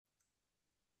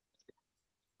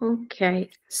Okay,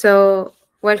 so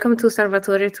welcome to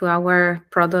Salvatore to our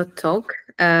product talk.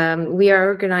 We are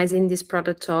organizing this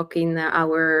product talk in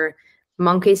our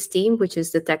Monkeys team, which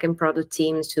is the tech and product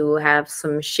teams, to have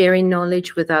some sharing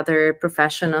knowledge with other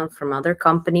professionals from other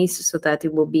companies so that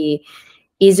it will be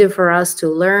easier for us to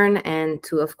learn and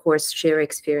to, of course, share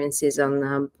experiences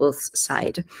on both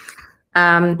sides.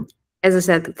 Um, as I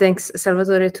said, thanks,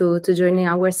 Salvatore, to joining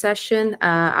our session.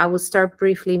 I will start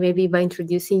briefly, maybe by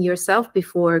introducing yourself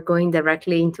before going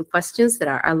directly into questions.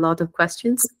 There are a lot of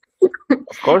questions.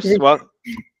 Of course. Well,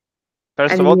 I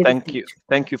first of all, didn't thank you.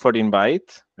 Thank you for the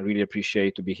invite. I really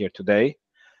appreciate to be here today.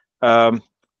 Um,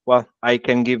 well, I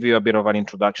can give you a bit of an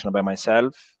introduction about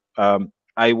myself.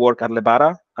 I work at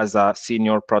Lebara as a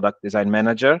senior product design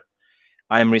manager.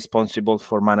 I am responsible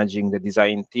for managing the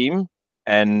design team,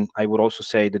 and I would also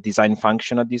say the design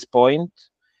function at this point.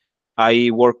 I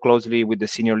work closely with the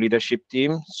senior leadership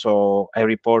team, so I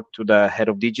report to the head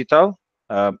of digital.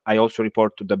 I also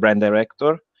report to the brand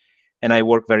director, and I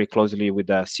work very closely with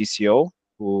the CCO,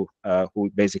 who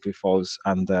basically falls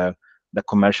under the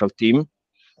commercial team.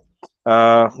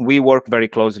 We work very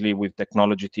closely with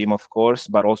technology team, of course,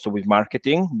 but also with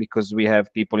marketing because we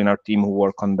have people in our team who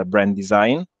work on the brand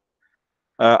design.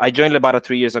 I joined Lebara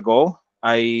 3 years ago.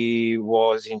 I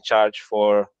was in charge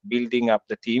for building up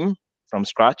the team from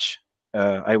scratch.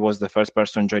 I was the first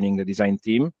person joining the design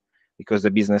team because the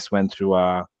business went through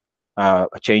a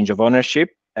change of ownership.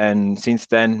 And since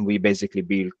then, we basically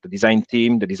built the design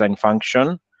team, the design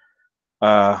function,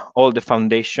 all the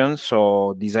foundations.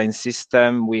 So design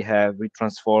system, we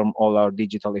transformed all our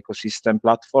digital ecosystem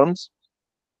platforms.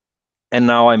 And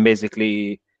now I'm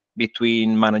basically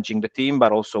between managing the team,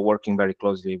 but also working very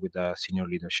closely with the senior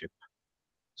leadership.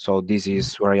 So this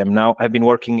is where I am now. I've been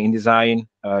working in design,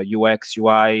 UX,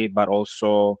 UI, but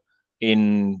also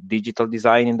in digital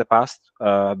design in the past.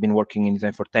 I've been working in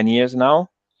design for 10 years now.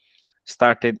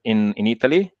 Started in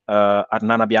Italy at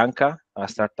Nana Bianca, a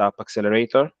startup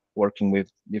accelerator, working with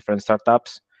different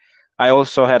startups. I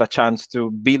also had a chance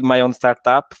to build my own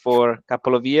startup for a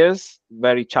couple of years.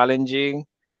 Very challenging,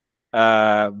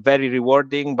 very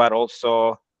rewarding, but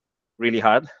also really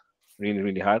hard,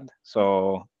 really hard.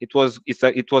 So it was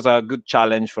a good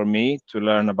challenge for me to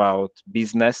learn about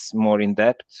business more in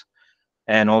depth,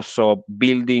 and also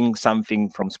building something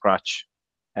from scratch,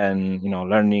 and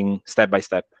learning step by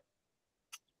step.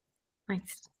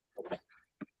 Nice.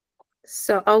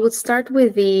 So I would start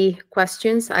with the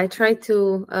questions. I try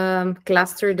to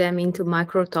cluster them into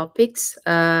micro topics.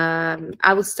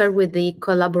 I would start with the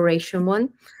collaboration one.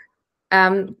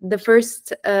 The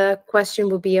first question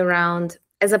would be around,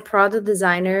 as a product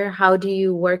designer, how do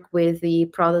you work with the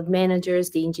product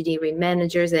managers, the engineering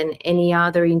managers, and any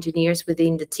other engineers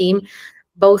within the team,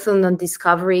 both on the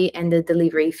discovery and the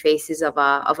delivery phases of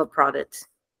a product?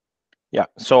 Yeah,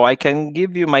 so I can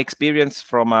give you my experience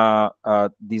from a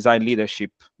design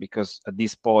leadership, because at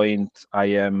this point I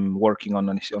am working on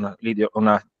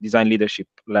a design leadership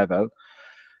level.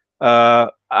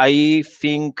 I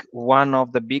think one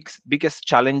of the biggest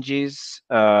challenges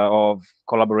of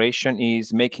collaboration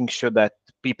is making sure that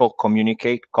people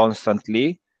communicate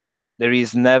constantly. There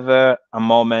is never a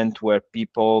moment where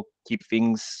people keep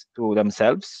things to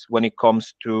themselves when it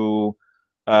comes to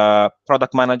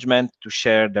product management, to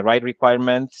share the right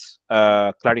requirements,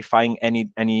 clarifying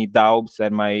any doubts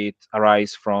that might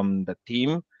arise from the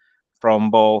team,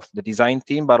 from both the design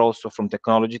team but also from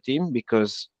technology team,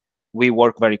 because we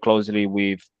work very closely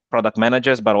with product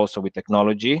managers but also with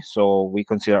technology, so we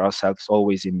consider ourselves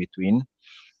always in between.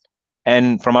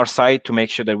 And from our side, to make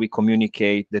sure that we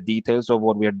communicate the details of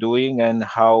what we are doing and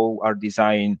how our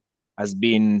design has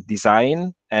been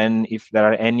designed, and if there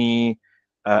are any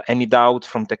doubt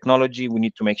from technology, we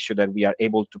need to make sure that we are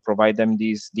able to provide them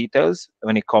these details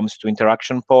when it comes to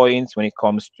interaction points, when it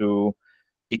comes to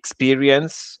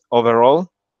experience overall.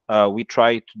 We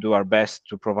try to do our best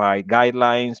to provide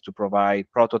guidelines, to provide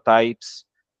prototypes.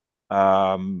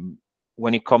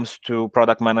 When it comes to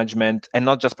product management, and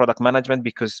not just product management,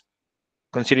 because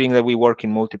considering that we work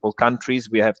in multiple countries,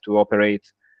 we have to operate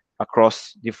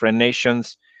across different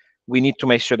nations. We need to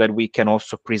make sure that we can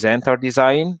also present our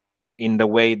design in the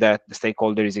way that the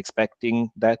stakeholder is expecting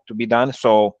that to be done.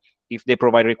 So if they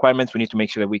provide requirements, we need to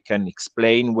make sure that we can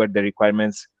explain where the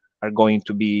requirements are going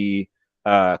to be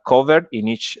covered in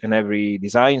each and every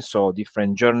design. So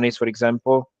different journeys, for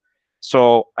example.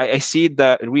 So I see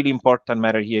the really important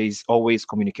matter here is always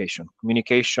communication,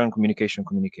 communication, communication,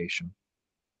 communication.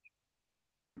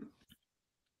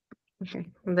 Okay,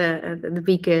 the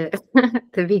big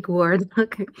the big word.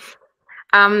 Okay.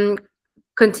 Um,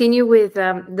 continue with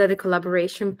the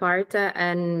collaboration part,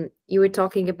 and you were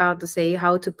talking about to say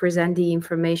how to present the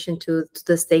information to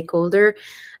the stakeholder.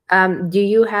 Do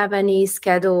you have any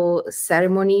scheduled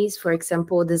ceremonies, for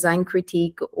example, design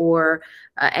critique, or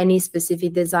any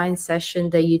specific design session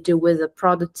that you do with the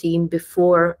product team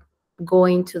before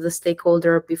going to the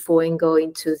stakeholder, before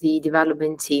going to the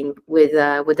development team with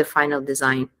the final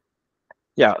design?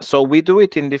 Yeah, so we do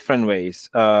it in different ways.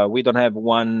 We don't have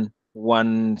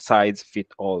one size fit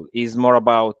all. It's more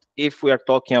about if we are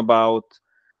talking about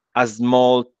a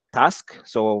small task.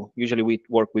 So usually we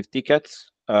work with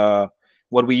tickets.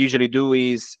 What we usually do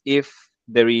is if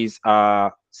there is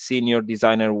a senior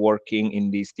designer working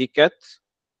in this ticket,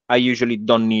 I usually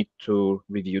don't need to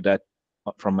review that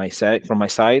from my side. From my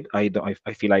side, I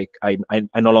feel like I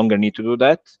no longer need to do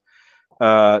that.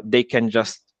 They can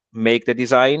just make the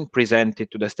design, present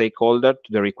it to the stakeholder, to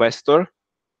the requester.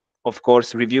 Of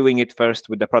course, reviewing it first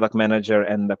with the product manager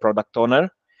and the product owner.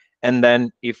 And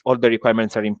then if all the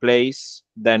requirements are in place,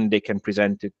 then they can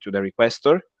present it to the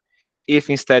requester. If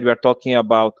instead we are talking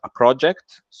about a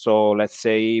project, so let's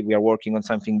say we are working on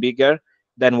something bigger,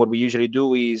 then what we usually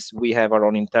do is we have our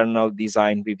own internal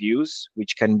design reviews,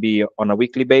 which can be on a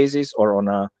weekly basis or on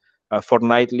a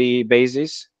fortnightly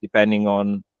basis, depending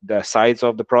on the size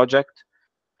of the project.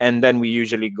 And then we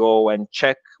usually go and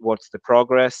check what's the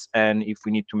progress and if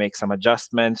we need to make some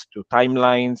adjustments to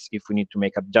timelines, if we need to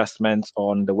make adjustments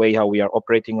on the way how we are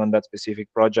operating on that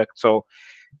specific project. So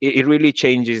it really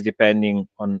changes depending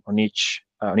on each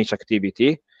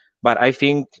activity. But I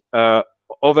think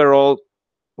overall,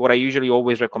 what I usually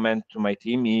always recommend to my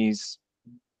team is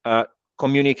uh,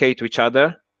 communicate to each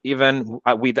other, even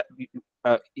with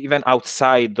even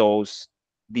outside those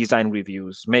design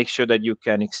reviews. Make sure that you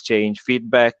can exchange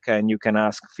feedback and you can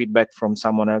ask feedback from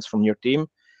someone else from your team,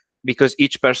 because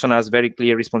each person has very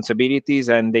clear responsibilities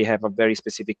and they have a very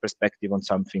specific perspective on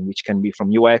something, which can be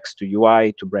from UX to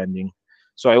UI to branding.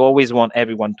 So I always want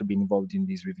everyone to be involved in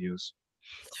these reviews.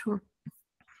 Sure.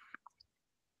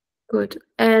 Good.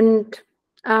 And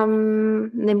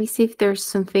let me see if there's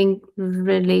something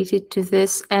related to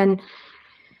this.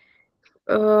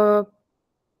 Uh,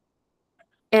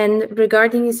 and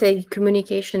regarding, say,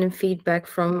 communication and feedback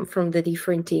from the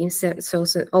different teams, so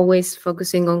always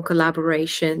focusing on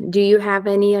collaboration. Do you have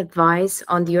any advice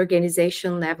on the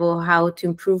organization level how to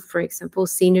improve, for example,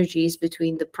 synergies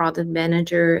between the product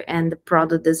manager and the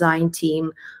product design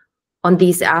team on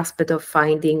this aspect of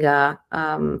finding a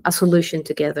solution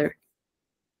together?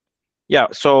 Yeah,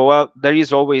 so there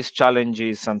is always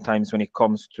challenges sometimes when it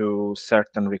comes to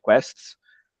certain requests.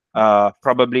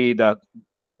 Probably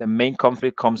the main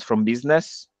conflict comes from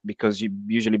business, because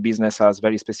usually business has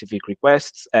very specific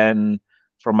requests, and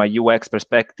from a UX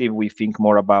perspective we think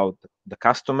more about the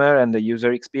customer and the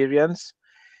user experience.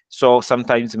 So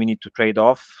sometimes we need to trade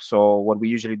off. So what we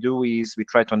usually do is we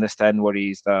try to understand what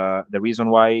is the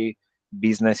reason why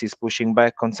business is pushing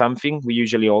back on something. We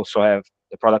usually also have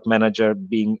the product manager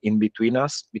being in between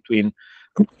us, between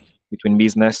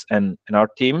business and our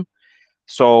team.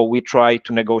 So we try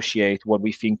to negotiate what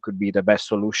we think could be the best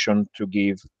solution to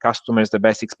give customers the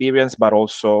best experience, but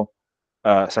also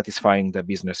satisfying the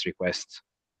business requests.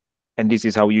 And this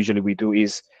is how usually we do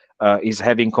is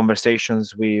having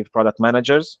conversations with product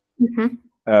managers,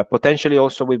 potentially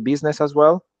also with business as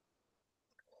well.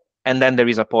 And then there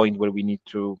is a point where we need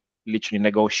to literally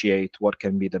negotiate what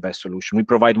can be the best solution. We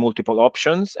provide multiple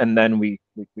options, and then we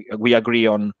agree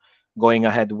on going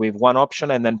ahead with one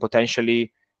option, and then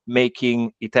potentially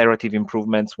making iterative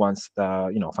improvements once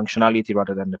the functionality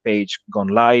rather than the page gone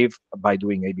live by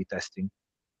doing A/B testing.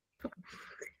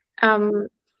 I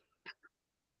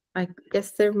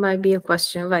guess there might be a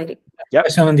question, right? Yeah.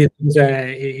 Question on this,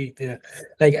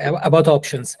 like about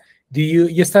options. Do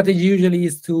your strategy usually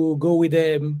is to go with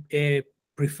a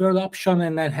preferred option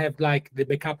and then have like the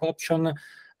backup option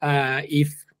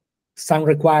if some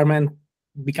requirement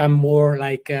become more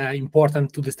like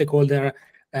important to the stakeholder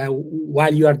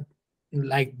while you are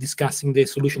like discussing the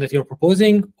solution that you're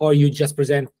proposing, or you just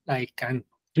present like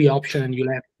three options and you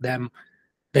let them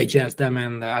digest them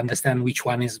and understand which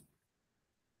one is?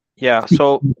 Yeah,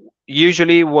 so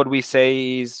usually what we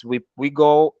say is we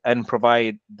go and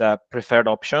provide the preferred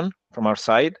option from our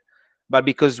side, but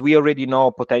because we already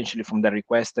know potentially from the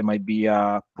request there might be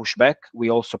a pushback, we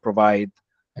also provide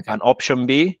an option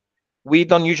B. We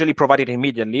don't usually provide it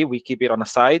immediately. We keep it on a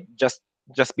side just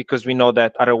because we know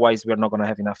that otherwise we're not going to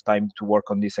have enough time to work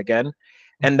on this again.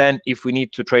 And then if we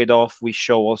need to trade off, we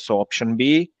show also option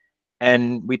B,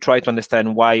 and we try to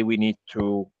understand why we need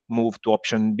to move to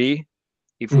option B.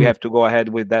 If we have to go ahead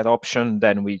with that option,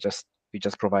 then we just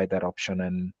provide that option,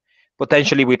 and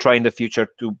potentially we try in the future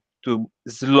to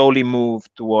slowly move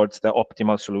towards the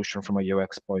optimal solution from a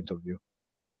UX point of view.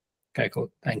 Okay,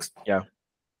 cool. Thanks. Yeah,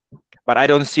 but I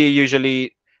don't see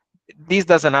usually. This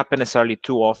doesn't happen necessarily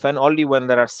too often. Only when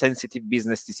there are sensitive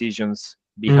business decisions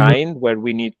behind, where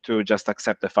we need to just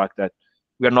accept the fact that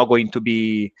we are not going to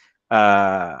be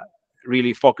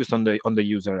really focused on the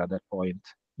user at that point.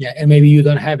 Yeah, and maybe you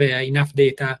don't have enough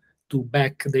data to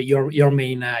back your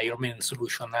main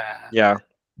solution. Yeah.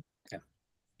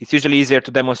 It's usually easier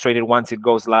to demonstrate it once it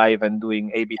goes live and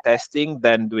doing A/B testing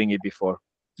than doing it before.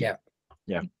 Yeah.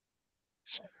 Yeah.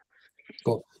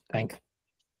 Cool. Thank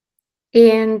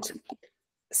you. And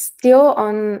still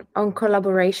on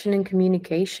collaboration and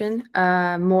communication,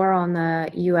 more on the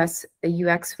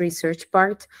UX research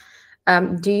part.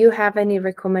 Do you have any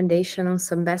recommendation on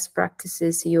some best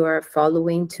practices you are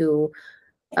following to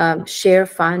share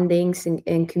findings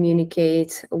and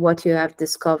communicate what you have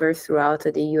discovered throughout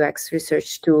the UX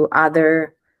research to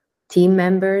other team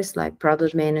members like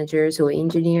product managers or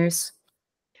engineers?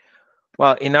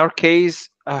 Well, in our case,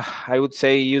 I would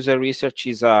say user research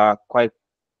is a quite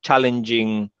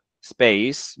challenging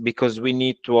space because we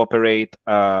need to operate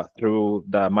through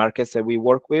the markets that we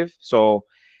work with. So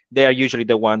they are usually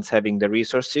the ones having the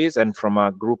resources, and from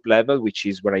a group level, which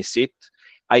is where I sit,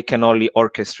 I can only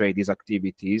orchestrate these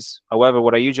activities. However,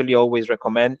 what I usually always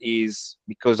recommend is,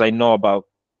 because I know about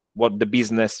what the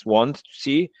business wants to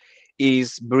see,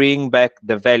 is bring back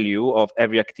the value of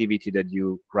every activity that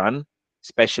you run,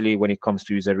 especially when it comes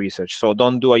to user research. So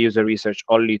don't do a user research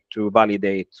only to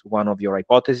validate one of your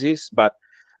hypotheses, but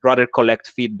rather collect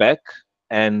feedback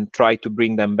and try to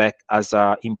bring them back as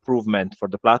an improvement for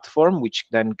the platform, which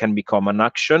then can become an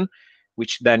action,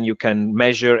 which then you can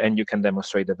measure and you can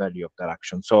demonstrate the value of that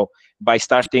action. So by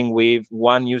starting with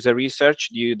one user research,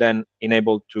 you then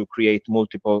enable to create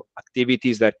multiple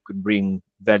activities that could bring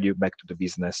value back to the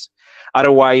business.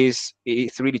 Otherwise,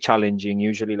 it's really challenging.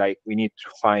 Usually, like, we need to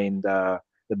find the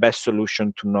best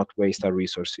solution to not waste our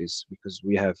resources, because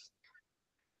we have,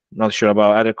 not sure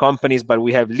about other companies, but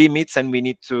we have limits and we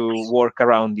need to work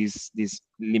around these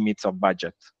limits of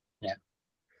budget. Yeah.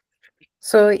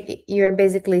 So you're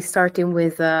basically starting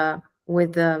with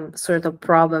sort of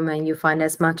problem, and you find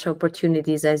as much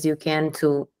opportunities as you can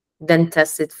to then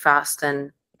test it fast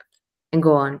and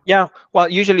go on. Yeah, well,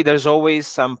 usually there's always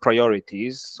some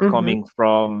priorities coming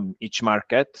from each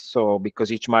market. So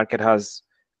because each market has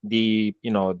the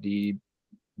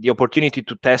opportunity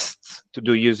to test, to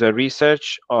do user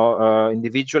research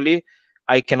individually,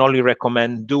 I can only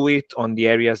recommend do it on the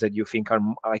areas that you think are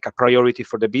like a priority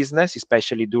for the business,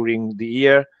 especially during the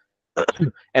year.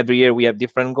 Every year we have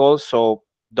different goals, so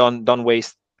don't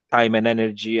waste time and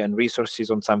energy and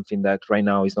resources on something that right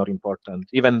now is not important,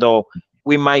 even though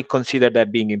we might consider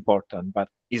that being important, but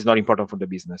it's not important for the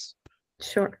business.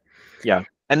 Sure. Yeah.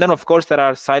 And then of course there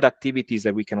are side activities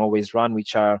that we can always run,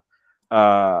 which are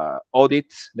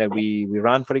audits that we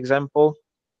run, for example.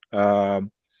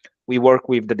 We work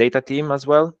with the data team as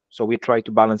well, so we try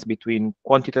to balance between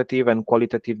quantitative and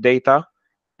qualitative data,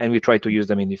 and we try to use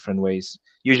them in different ways.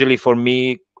 Usually for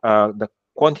me, the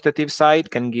quantitative side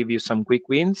can give you some quick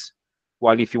wins,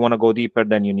 while if you want to go deeper,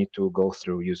 then you need to go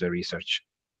through user research.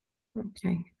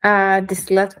 Okay. This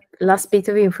last bit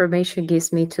of information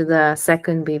gives me to the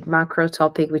second big macro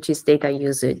topic, which is data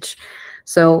usage.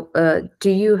 So do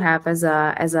you have, as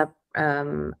a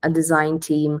design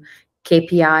team,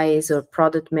 KPIs or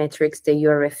product metrics that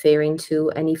you're referring to?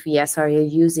 And if yes, are you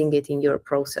using it in your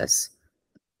process?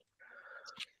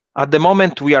 At the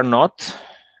moment, we are not,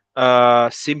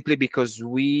 simply because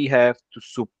we have to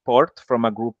support, from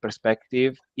a group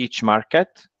perspective, each market,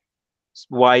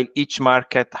 while each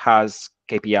market has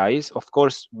KPIs. Of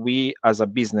course, we as a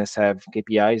business have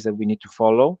KPIs that we need to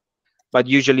follow, but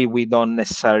usually we don't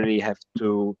necessarily have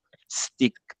to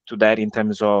stick to that in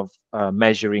terms of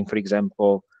measuring, for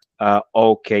example,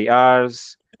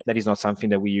 OKRs. That is not something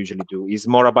that we usually do. It's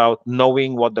more about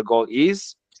knowing what the goal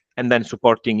is and then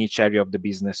supporting each area of the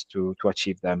business to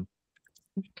achieve them.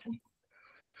 Okay.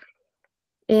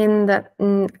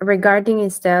 Regarding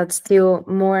instead still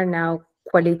more now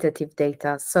qualitative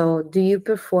data. So do you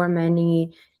perform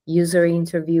any user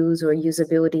interviews or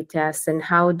usability tests, and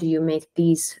how do you make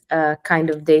these kind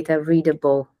of data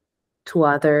readable to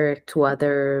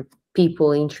other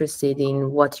people interested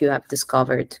in what you have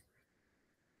discovered?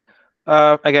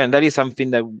 Again, that is something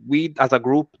that we as a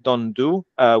group don't do.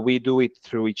 We do it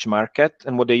through each market,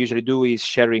 and what they usually do is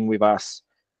sharing with us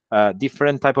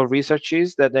different type of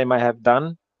researches that they might have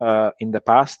done in the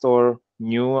past, or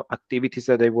new activities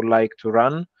that they would like to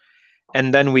run,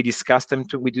 and then we discuss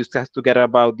together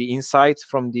about the insights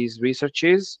from these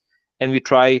researches, and we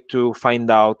try to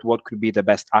find out what could be the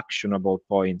best actionable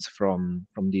points from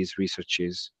these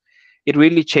researches. It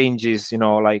really changes,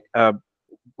 like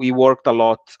we worked a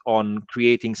lot on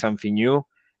creating something new,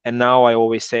 and now I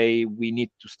always say we need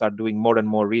to start doing more and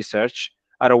more research.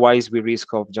 Otherwise, we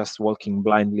risk of just walking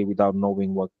blindly without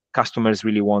knowing what customers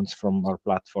really want from our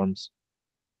platforms.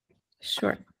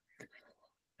 Sure.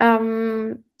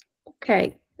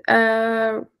 Okay.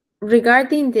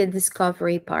 Regarding the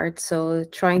discovery part, so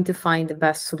trying to find the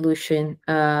best solution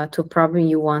to a problem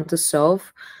you want to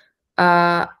solve,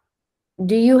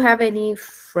 do you have any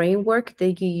framework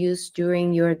that you use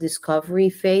during your discovery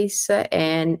phase?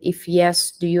 And if yes,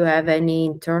 do you have any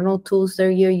internal tools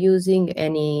that you're using?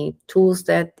 Any tools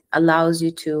that allows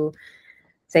you to,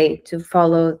 say, to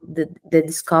follow the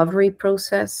discovery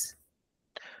process?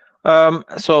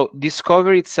 So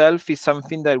discovery itself is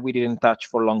something that we didn't touch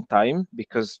for a long time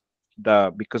because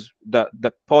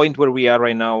the point where we are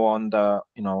right now on the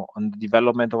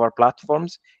development of our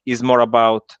platforms is more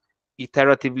about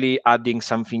iteratively adding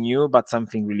something new, but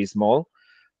something really small.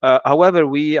 However,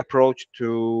 we approach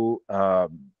to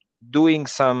doing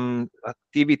some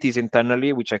activities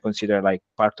internally, which I consider like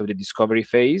part of the discovery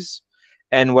phase.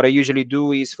 And what I usually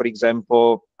do is, for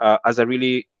example, as a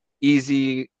really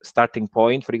easy starting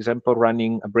point, for example,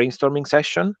 running a brainstorming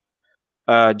session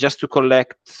just to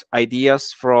collect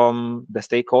ideas from the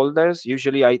stakeholders.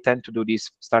 Usually I tend to do this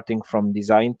starting from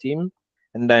design team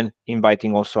and then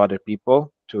inviting also other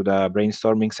people to the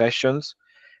brainstorming sessions.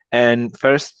 And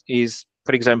first is,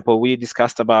 for example, we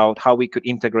discussed about how we could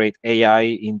integrate AI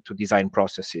into design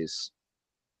processes.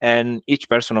 And each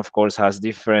person, of course, has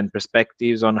different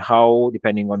perspectives on how,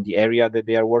 depending on the area that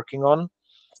they are working on.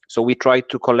 So we try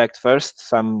to collect first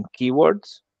some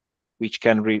keywords which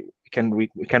can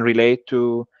relate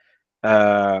to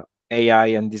AI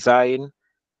and design.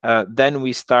 Then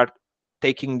we start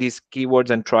taking these keywords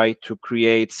and try to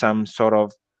create some sort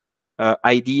of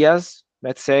ideas,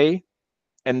 let's say,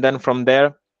 and then from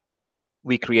there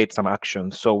we create some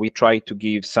actions. So we try to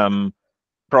give some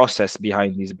process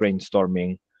behind this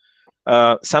brainstorming.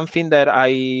 Something that I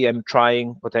am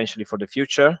trying potentially for the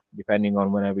future, depending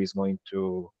on whenever is going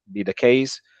to be the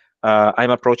case, I'm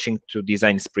approaching to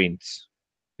design sprints,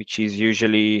 which is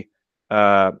usually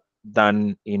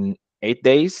done in 8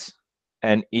 days,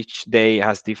 and each day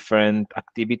has different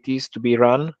activities to be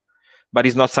run. But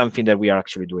it's not something that we are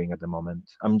actually doing at the moment.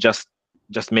 I'm just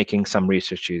making some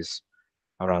researches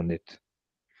around it.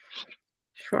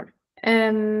 Sure.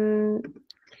 And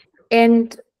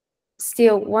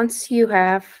still, once you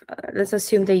have, let's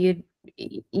assume that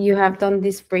you have done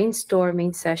this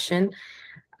brainstorming session,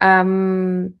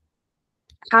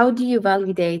 how do you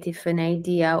validate if an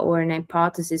idea or an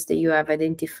hypothesis that you have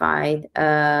identified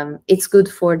it's good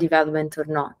for development or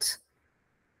not?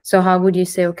 So how would you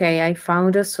say, okay, I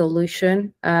found a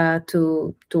solution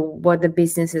to what the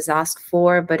business has asked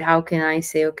for, but how can I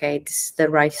say, okay, this is the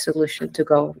right solution to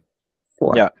go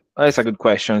for? Yeah, that's a good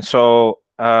question. So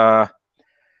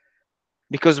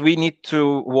because we need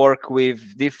to work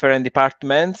with different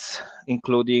departments,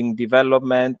 including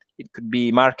development, it could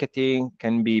be marketing,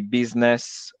 can be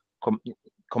business,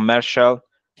 commercial.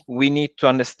 We need to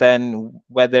understand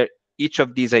whether each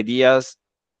of these ideas,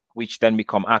 which then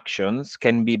become actions,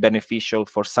 can be beneficial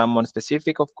for someone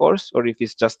specific, of course, or if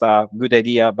it's just a good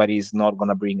idea but is not going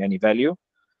to bring any value.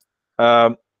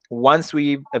 Once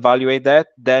we evaluate that,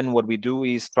 then what we do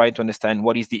is try to understand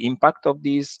what is the impact of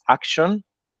this action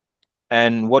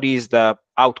and what is the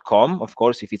outcome, of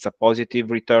course, if it's a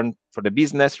positive return for the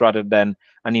business rather than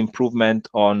an improvement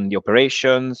on the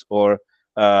operations, or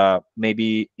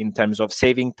maybe in terms of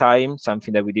saving time.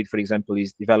 Something that we did, for example,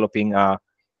 is developing a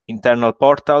internal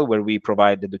portal where we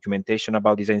provide the documentation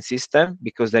about design system,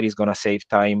 because that is going to save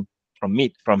time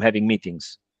from having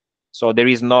meetings. So there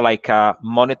is no like a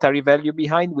monetary value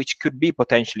behind, which could be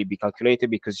potentially be calculated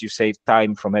because you save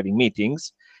time from having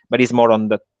meetings, but it's more on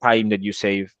the time that you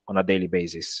save on a daily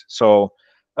basis. So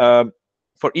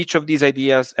for each of these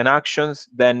ideas and actions,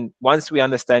 then once we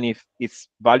understand if it's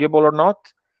valuable or not,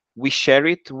 we share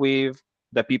it with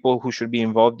the people who should be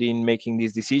involved in making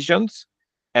these decisions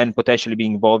and potentially be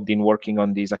involved in working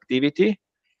on this activity.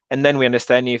 And then we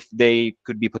understand if they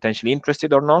could be potentially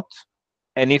interested or not.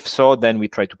 And if so, then we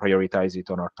try to prioritize it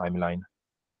on our timeline.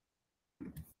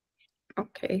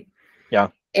 Okay. Yeah.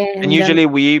 And usually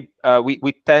we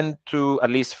tend to, at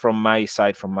least from my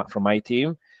side, from my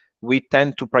team, we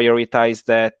tend to prioritize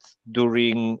that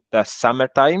during the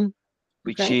summertime,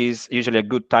 which is usually a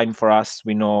good time for us,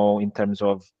 we know, in terms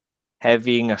of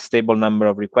having a stable number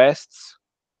of requests,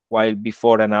 while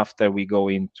before and after we go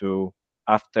into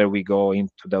after we go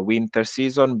into the winter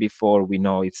season, before we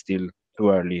know it's still too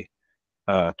early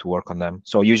to work on them.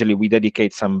 So usually we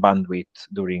dedicate some bandwidth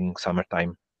during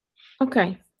summertime.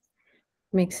 Okay,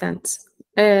 makes sense.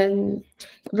 And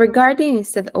regarding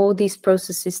instead all these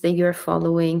processes that you're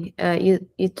following,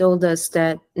 you told us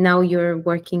that now you're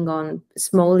working on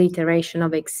small iteration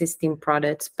of existing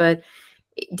products, but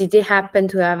did it happen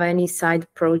to have any side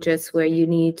projects where you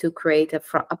need to create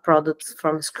a product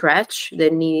from scratch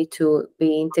that needed to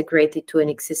be integrated to an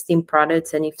existing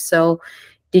product? And if so,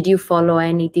 did you follow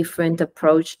any different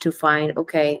approach to find,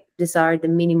 okay, these are the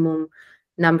minimum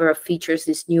number of features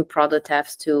this new product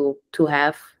has to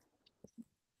have?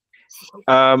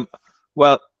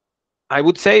 Well, I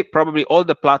would say probably all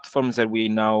the platforms that we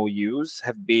now use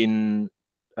have been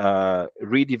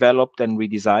redeveloped and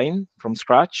redesigned from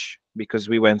scratch because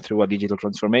we went through a digital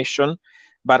transformation.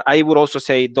 But I would also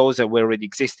say those that were already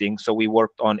existing, so we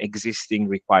worked on existing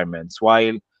requirements.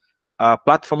 While a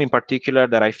platform in particular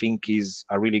that I think is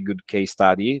a really good case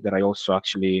study that I also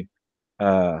actually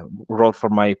wrote for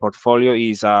my portfolio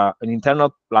is an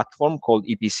internal platform called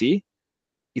EPC.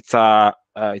 It's an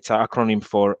acronym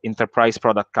for Enterprise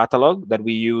Product Catalog that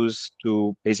we use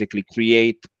to basically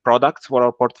create products for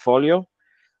our portfolio.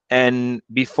 And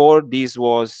before, this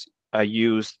was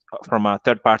used from a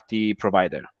third-party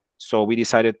provider. So we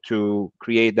decided to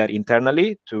create that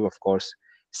internally to, of course,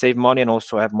 save money and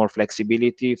also have more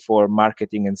flexibility for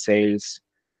marketing and sales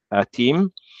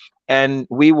team. And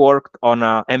we worked on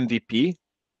a MVP,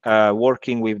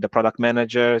 working with the product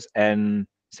managers and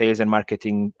sales and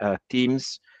marketing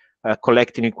teams,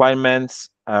 collecting requirements,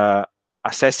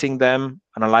 assessing them,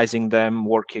 analyzing them,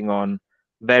 working on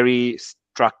very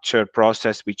structured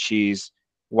process, which is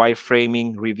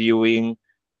wireframing, reviewing,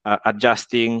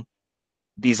 adjusting,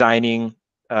 designing,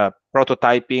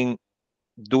 prototyping,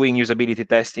 doing usability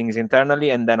testings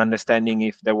internally, and then understanding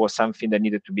if there was something that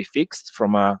needed to be fixed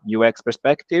from a UX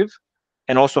perspective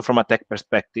and also from a tech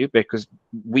perspective, because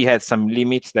we had some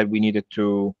limits that we needed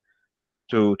to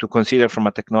consider from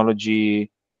a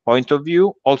technology point of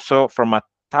view, also from a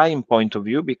time point of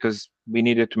view, because we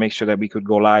needed to make sure that we could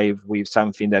go live with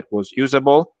something that was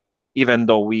usable, even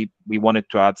though we wanted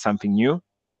to add something new.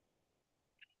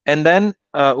 And then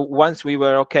once we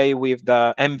were okay with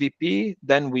the MVP,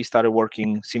 then we started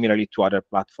working similarly to other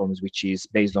platforms, which is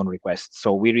based on requests.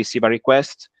 So we receive a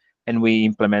request and we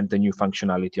implement the new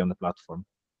functionality on the platform.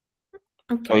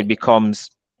 So it Okay. becomes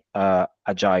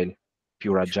agile,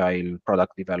 pure agile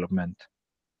product development.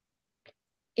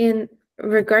 In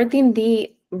regarding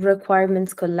the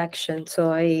requirements collection,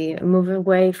 so I move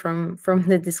away from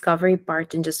the discovery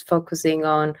part and just focusing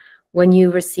on when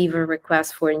you receive a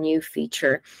request for a new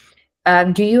feature.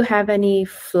 Do you have any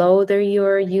flow that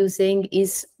you're using?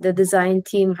 Is the design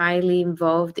team highly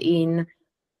involved in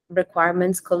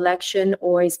requirements collection,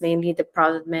 or is mainly the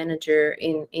product manager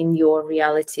in your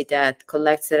reality that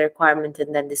collects the requirement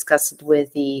and then discuss it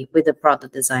with the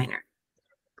product designer?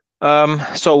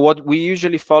 So what we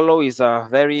usually follow is a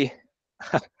very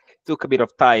took a bit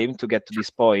of time to get to this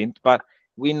point, but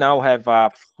we now have a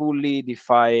fully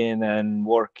defined and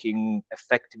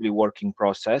effectively working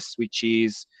process, which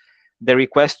is the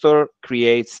requester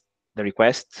creates the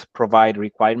request, provide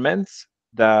requirements,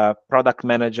 the product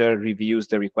manager reviews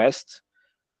the request,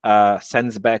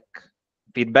 sends back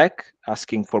feedback,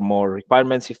 asking for more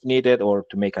requirements if needed, or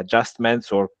to make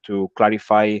adjustments or to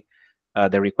clarify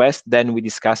the request. Then we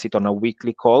discuss it on a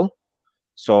weekly call.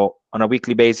 So on a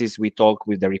weekly basis, we talk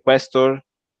with the requester.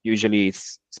 Usually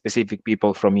it's specific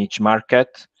people from each market.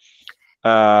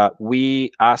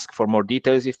 We ask for more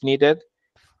details if needed.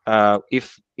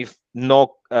 If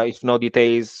no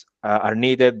details are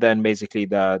needed, then basically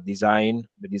the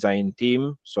design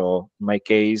team. So in my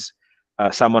case,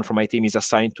 someone from my team is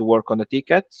assigned to work on the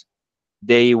ticket.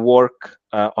 They work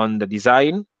on the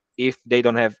design. If they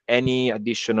don't have any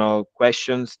additional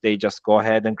questions, they just go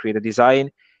ahead and create a design.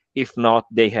 If not,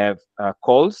 they have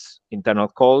internal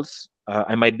calls.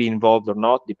 I might be involved or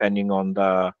not, depending on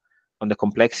the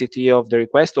complexity of the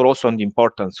request, or also on the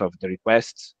importance of the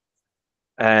requests.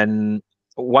 And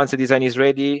once the design is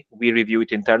ready, we review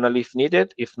it internally if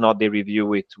needed. If not, they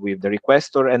review it with the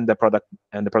requester and the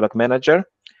product manager.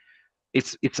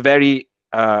 It's very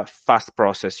fast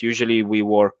process. Usually we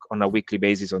work on a weekly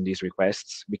basis on these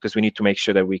requests because we need to make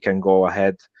sure that we can go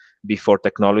ahead before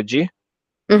technology.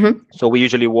 Mm-hmm. So we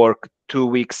usually work 2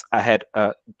 weeks ahead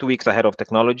of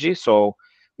technology. So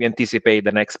we anticipate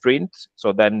the next sprint.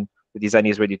 So then the design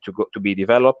is ready to be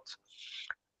developed.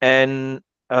 And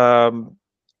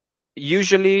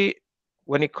usually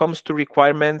when it comes to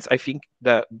requirements, I think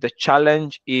the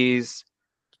challenge is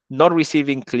not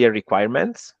receiving clear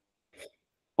requirements.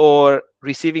 or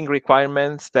receiving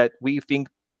requirements that we think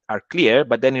are clear,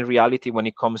 but then in reality, when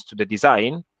it comes to the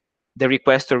design, the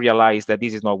requester realized that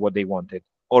this is not what they wanted,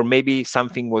 or maybe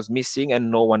something was missing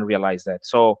and no one realized that.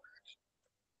 So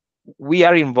we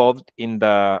are involved in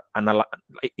the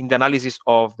analysis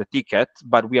of the ticket,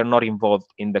 but we are not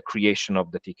involved in the creation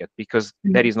of the ticket, because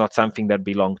that is not something that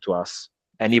belongs to us,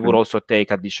 and it would also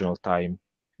take additional time.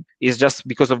 It's just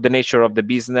because of the nature of the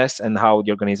business and how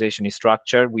the organization is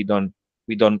structured, we are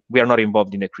not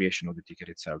involved in the creation of the ticket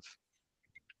itself.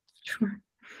 Sure.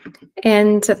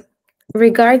 And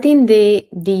regarding the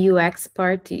UX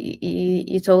part,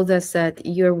 you told us that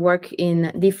you work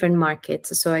in different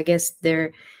markets. So I guess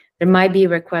there might be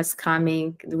requests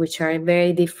coming which are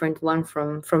very different one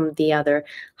from the other.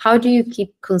 How do you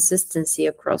keep consistency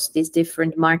across these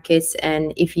different markets?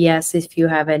 And if yes, if you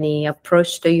have any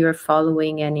approach that you're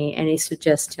following, any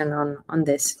suggestion on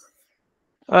this?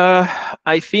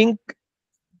 I think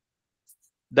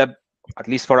that, at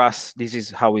least for us, this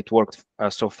is how it worked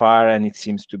so far, and it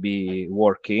seems to be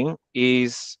working,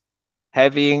 is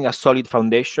having a solid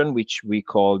foundation, which we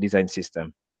call design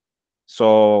system.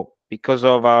 So because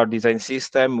of our design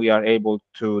system, we are able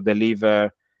to deliver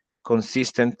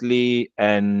consistently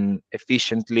and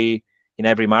efficiently in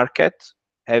every market,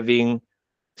 having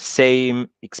same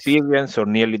experience or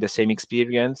nearly the same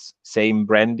experience, same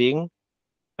branding.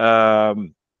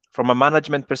 From a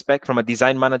management perspective, from a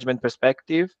design management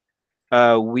perspective,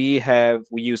 we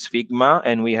use Figma,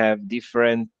 and we have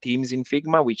different teams in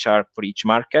Figma, which are for each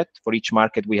market. For each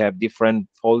market, we have different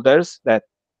folders that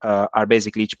are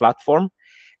basically each platform.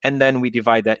 And then we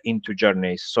divide that into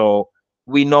journeys. So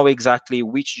we know exactly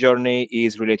which journey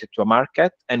is related to a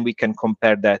market, and we can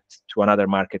compare that to another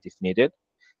market if needed.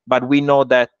 But we know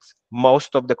that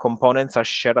most of the components are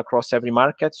shared across every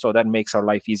market, so that makes our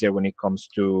life easier when it comes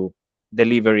to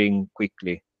delivering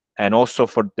quickly, and also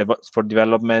for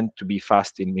development to be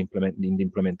fast in the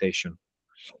implementation.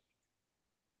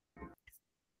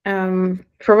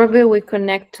 Probably we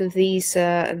connect to this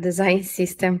design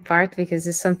system part because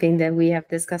it's something that we have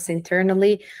discussed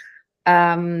internally.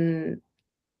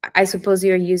 I suppose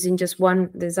you're using just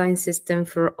one design system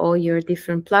for all your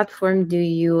different platforms. Do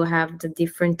you have the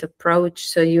different approach?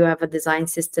 So you have a design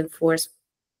system for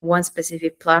one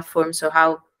specific platform. So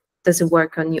how does it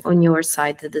work on your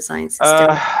side, the design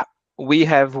system? We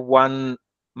have one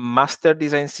master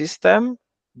design system,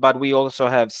 but we also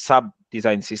have sub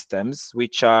design systems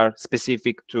which are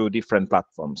specific to different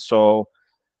platforms. So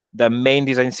the main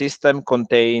design system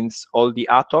contains all the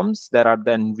atoms that are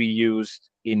then reused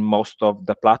in most of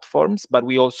the platforms, but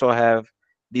we also have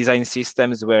design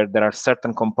systems where there are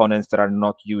certain components that are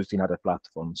not used in other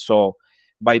platforms. So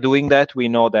by doing that, we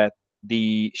know that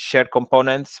the shared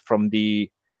components from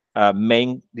the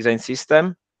main design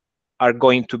system are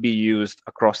going to be used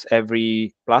across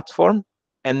every platform.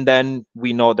 And then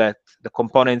we know that the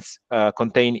components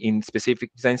contained in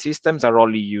specific design systems are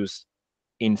only used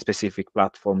in specific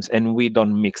platforms, and we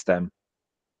don't mix them.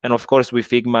 And of course, with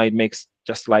Figma, it makes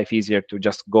just life easier to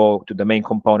just go to the main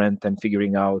component and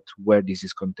figuring out where this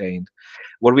is contained.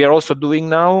 What we are also doing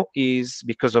now is,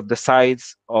 because of the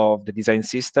size of the design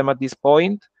system at this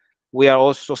point, we are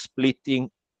also splitting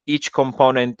each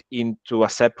component into a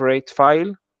separate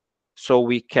file, so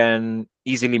we can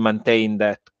easily maintain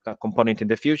that component in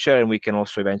the future, and we can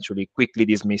also eventually quickly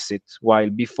dismiss it, while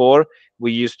before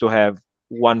we used to have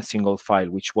one single file,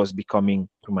 which was becoming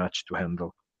too much to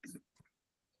handle.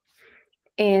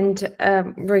 And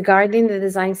regarding the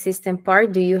design system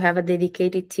part, do you have a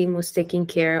dedicated team who's taking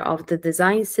care of the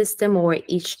design system, or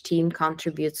each team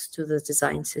contributes to the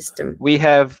design system? We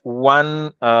have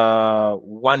one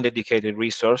dedicated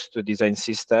resource to design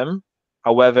system.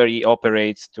 However, he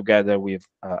operates together with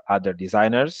other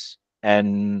designers,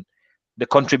 and the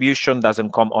contribution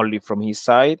doesn't come only from his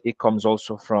side, it comes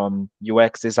also from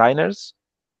UX designers.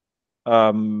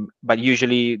 But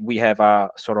usually we have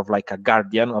a sort of like a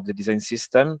guardian of the design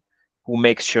system who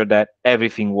makes sure that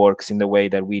everything works in the way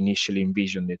that we initially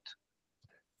envisioned it.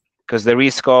 Because the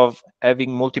risk of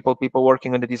having multiple people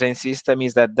working on the design system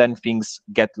is that then things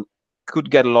could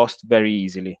get lost very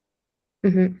easily.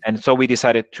 Mm-hmm. And so we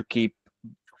decided to keep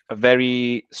a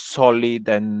very solid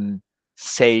and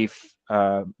safe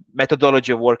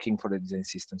methodology of working for the design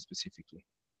system specifically.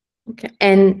 Okay.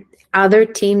 And other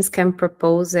teams can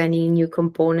propose any new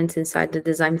components inside the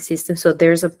design system. So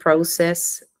there's a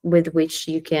process with which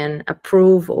you can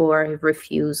approve or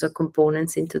refuse a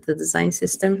components into the design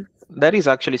system. That is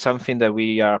actually something that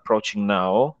we are approaching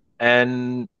now.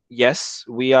 And yes,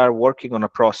 we are working on a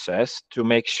process to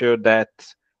make sure that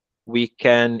we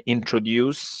can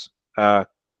introduce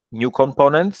new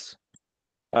components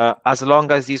as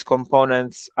long as these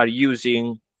components are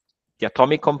using the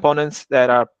atomic components that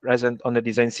are present on the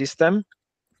design system,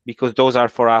 because those are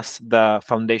for us the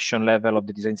foundation level of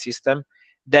the design system,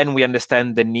 then we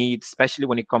understand the need, especially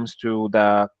when it comes to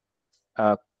the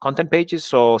content pages,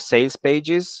 so sales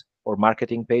pages or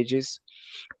marketing pages,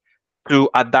 to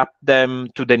adapt them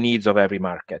to the needs of every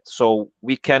market. So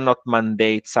we cannot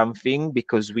mandate something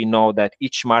because we know that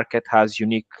each market has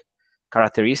unique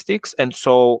characteristics. And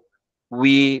so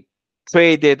we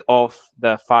traded off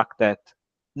the fact that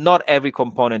not every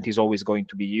component is always going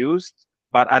to be used,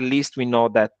 but at least we know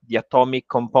that the atomic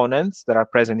components that are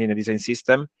present in the design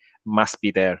system must be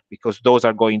there, because those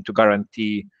are going to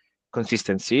guarantee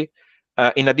consistency.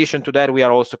 In addition to that, we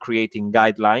are also creating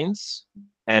guidelines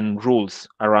and rules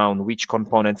around which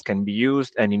components can be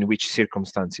used and in which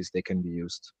circumstances they can be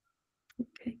used.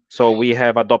 Okay. So we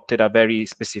have adopted a very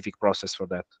specific process for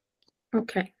that.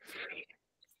 Okay.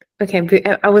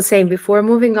 Okay, I would say before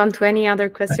moving on to any other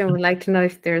question, I would like to know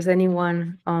if there's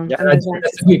anyone on. Yeah, that's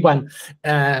a quick one.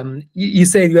 You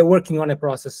said you are working on a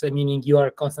process, meaning you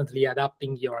are constantly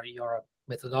adapting your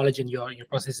methodology and your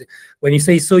process. When you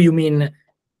say so, you mean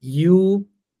you,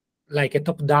 like a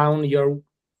top-down, you're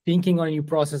thinking on a new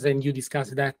process and you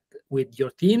discuss that with your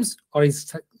teams, or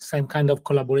is some kind of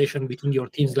collaboration between your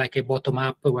teams, like a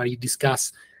bottom-up where you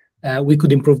discuss we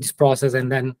could improve this process,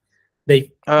 and then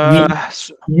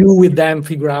you with them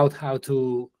figure out how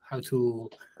to.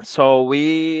 So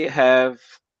we have,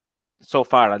 so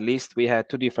far at least, we had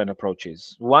two different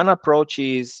approaches. One approach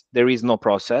is there is no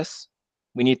process.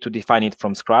 We need to define it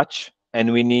from scratch,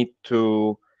 and we need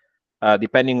to,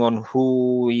 depending on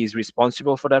who is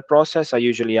responsible for that process, I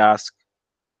usually ask,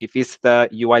 if it's the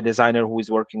UI designer who is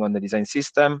working on the design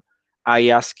system, I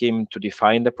ask him to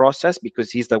define the process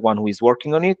because he's the one who is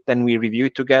working on it. Then we review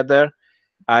it together.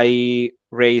 I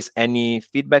raise any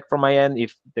feedback from my end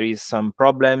if there is some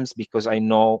problems, because I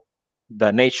know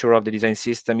the nature of the design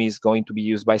system is going to be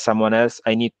used by someone else.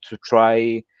 I need to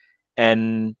try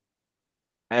and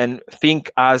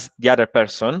think as the other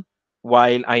person,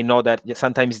 while I know that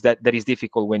sometimes that is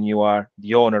difficult when you are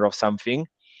the owner of something,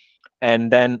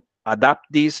 and then adapt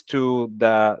these to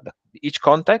each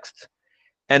context,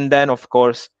 and then of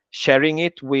course sharing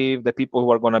it with the people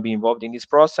who are going to be involved in this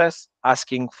process,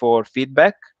 asking for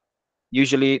feedback.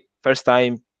 Usually first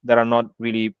time there are not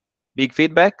really big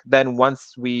feedback, then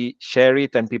once we share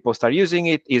it and people start using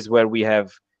it is where we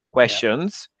have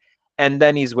questions. And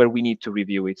then is where we need to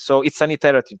review it. So it's an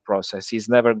iterative process. It's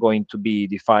never going to be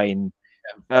defined.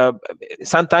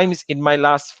 Sometimes it might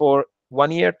last for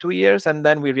 1 year, 2 years, and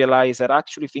then we realize that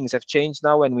actually things have changed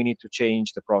now and we need to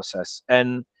change the process.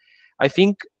 And I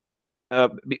think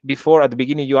before, at the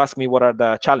beginning, you asked me what are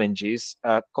the challenges.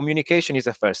 Communication is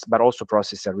the first, but also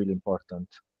processes are really important.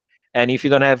 And if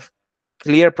you don't have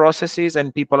clear processes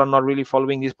and people are not really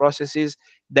following these processes,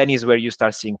 then is where you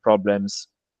start seeing problems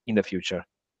in the future.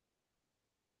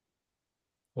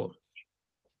 Cool.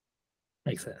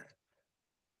 Makes sense.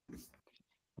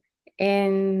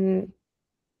 And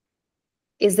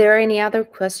is there any other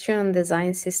question on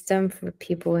design system for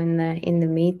people in the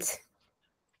meet?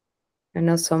 I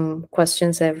know some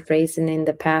questions I've raised in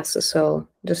the past, so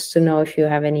just to know if you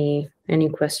have any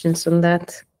questions on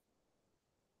that.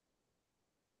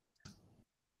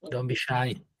 Don't be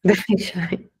shy. Don't be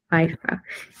shy.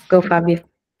 Go, Fabio.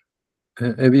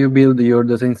 Have you built your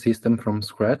design system from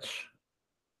scratch?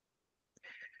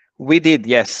 We did,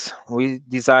 yes. We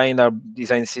designed our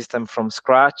design system from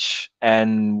scratch,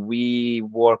 and we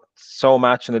worked so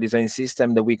much on the design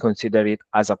system that we consider it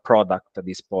as a product at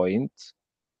this point.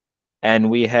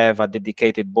 And we have a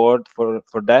dedicated board for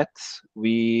that.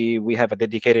 We have a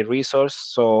dedicated resource,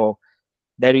 so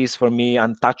that is for me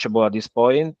untouchable at this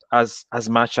point. As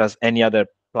much as any other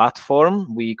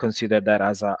platform, we consider that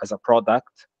as a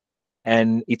product,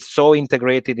 and it's so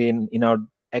integrated in our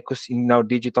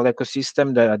digital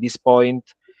ecosystem that at this point,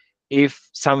 if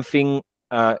something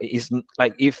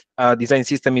if a design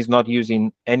system is not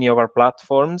using any of our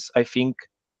platforms, I think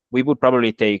we would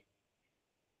probably take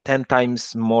 10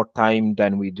 times more time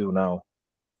than we do now.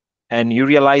 And you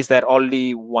realize that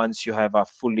only once you have a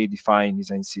fully defined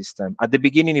design system. At the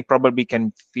beginning, it probably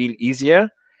can feel easier,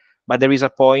 but there is a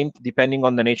point, depending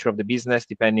on the nature of the business,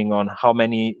 depending on how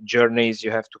many journeys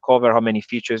you have to cover, how many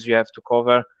features you have to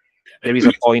cover, there is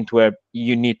a point where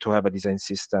you need to have a design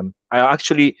system. I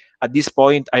actually, at this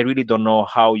point, I really don't know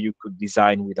how you could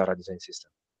design without a design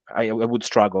system. I would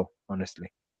struggle,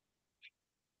 honestly.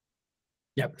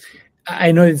 Yeah,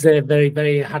 I know it's a very,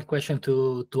 very hard question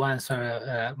to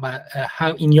answer, but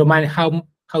how, in your mind, how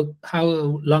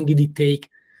long did it take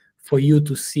for you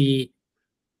to see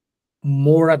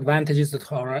more advantages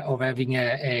of having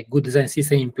a good design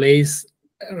system in place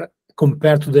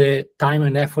compared to the time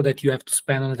and effort that you have to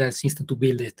spend on the design system to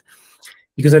build it?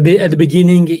 Because at the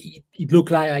beginning, it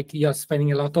looked like you're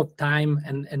spending a lot of time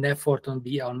and effort on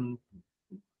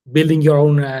building your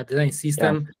own design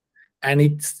system, and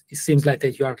it seems like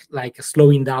that you are like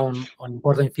slowing down on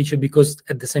important features because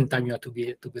at the same time you have to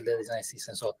build a design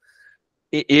system. So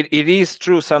it is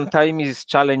true. Sometimes it's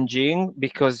challenging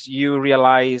because you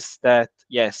realize that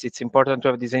yes, it's important to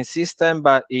have a design system,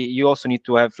 but you also need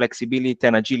to have flexibility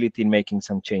and agility in making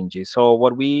some changes. So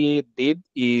what we did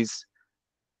is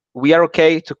we are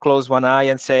okay to close one eye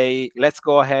and say, let's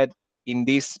go ahead in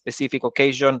this specific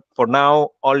occasion for now,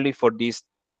 only for this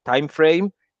time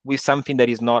frame, with something that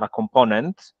is not a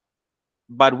component,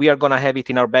 but we are going to have it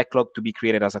in our backlog to be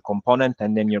created as a component,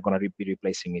 and then you're going to be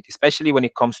replacing it, especially when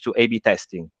it comes to A/B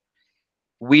testing.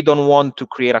 We don't want to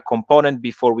create a component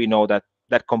before we know that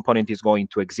that component is going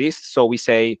to exist. So we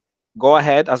say, go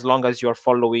ahead as long as you're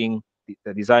following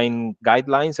the design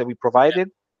guidelines that we provided.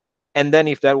 And then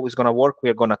if that was going to work,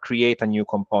 we're going to create a new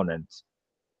component.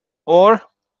 Or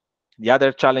the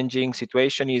other challenging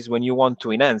situation is when you want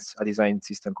to enhance a design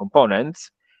system component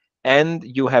and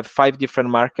you have 5 different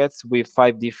markets with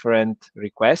 5 different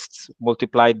requests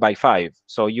multiplied by 5.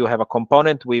 So you have a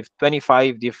component with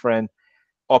 25 different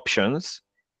options,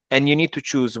 and you need to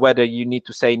choose whether you need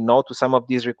to say no to some of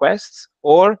these requests,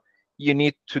 or you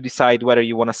need to decide whether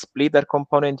you want to split that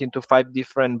component into 5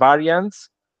 different variants.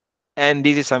 And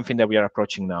this is something that we are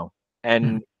approaching now.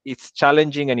 And it's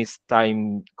challenging and it's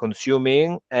time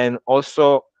consuming. And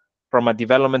also from a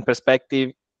development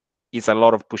perspective, it's a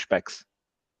lot of pushbacks.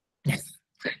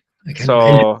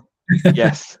 So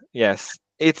yes.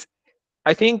 It's,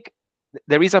 I think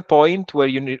there is a point where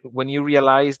when you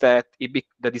realize that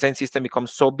the design system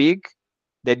becomes so big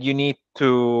that you need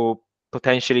to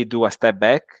potentially do a step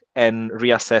back and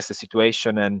reassess the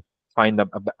situation and find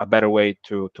a better way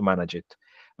to manage it.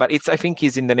 But I think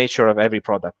is in the nature of every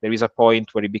product. There is a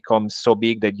point where it becomes so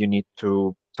big that you need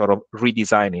to sort of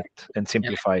redesign it and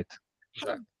simplify it.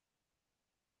 Exactly.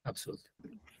 Absolutely.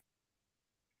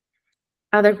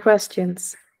 Other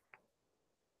questions?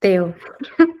 Theo,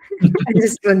 I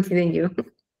just continue you.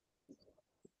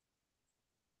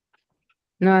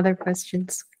 No other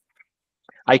questions?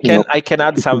 I can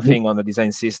add something on the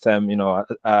design system,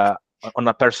 on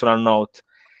a personal note.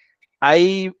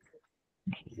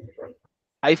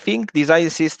 I think design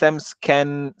systems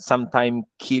can sometimes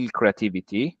kill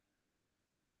creativity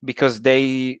because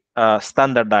they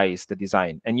standardize the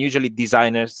design. And usually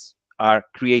designers are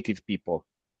creative people.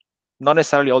 Not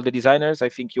necessarily all the designers. I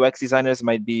think UX designers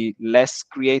might be less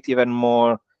creative and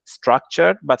more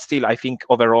structured, but still, I think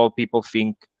overall people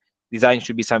think design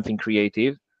should be something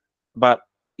creative. But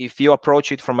if you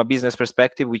approach it from a business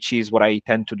perspective, which is what I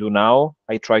tend to do now,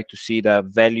 I try to see the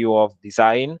value of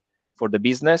design for the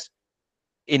business.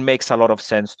 It makes a lot of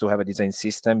sense to have a design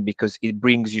system because it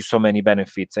brings you so many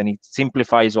benefits and it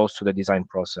simplifies also the design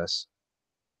process.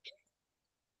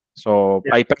 So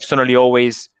I personally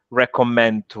always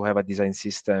recommend to have a design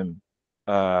system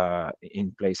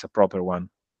in place, a proper one.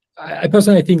 I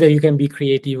personally think that you can be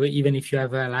creative even if you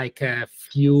have like a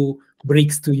few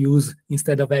bricks to use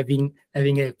instead of having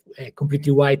a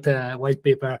completely white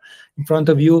paper in front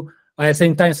of you. At the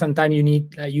same time, sometimes you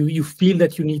need you feel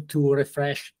that you need to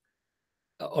refresh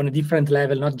on a different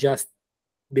level, not just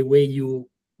the way you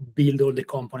build all the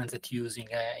components that you're using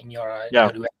in your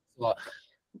UX. So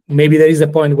maybe there is a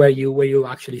point where you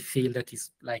actually feel that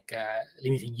is like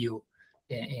limiting you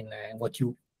in what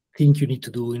you think you need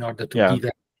to do in order to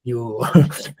give you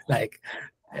like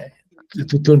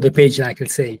to turn the page, like I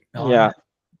say. Yeah.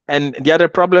 And the other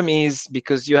problem is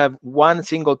because you have one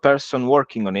single person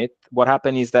working on it, what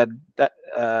happens is that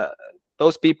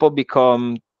those people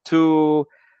become too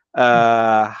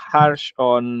harsh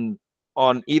on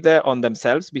either on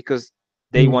themselves because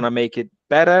they want to make it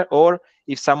better, or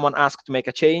if someone asks to make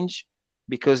a change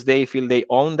because they feel they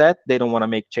own that, they don't want to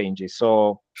make changes.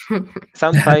 So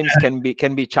sometimes can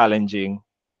be challenging.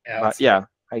 But yeah,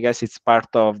 I guess it's part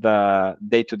of the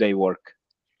day-to-day work.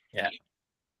 Yeah.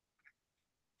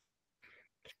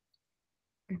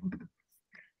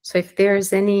 So if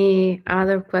there's any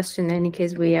other question, in any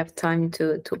case we have time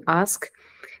to ask,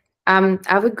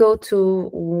 I would go to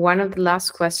one of the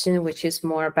last questions, which is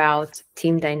more about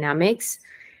team dynamics.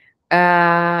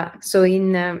 So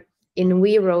in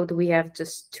We Road, we have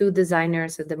just 2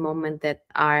 designers at the moment that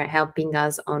are helping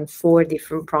us on 4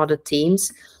 different product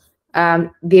teams.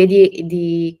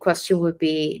 The question would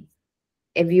be,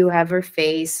 have you ever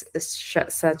faced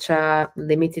such a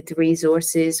limited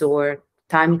resources or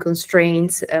time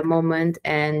constraints moment,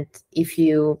 and if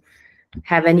you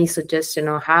have any suggestion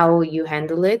on how you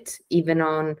handle it, even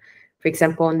on, for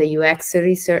example, on the UX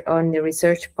research, on the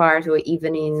research part, or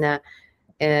even in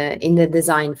the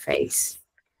design phase.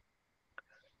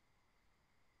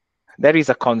 There is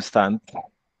a constant.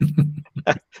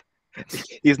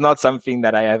 It's not something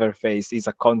that I ever face. It's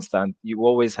a constant. You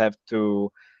always have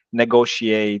to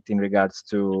negotiate in regards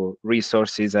to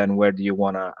resources and where do you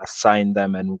want to assign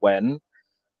them and when.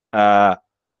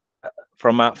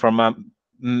 From a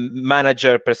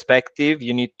manager perspective,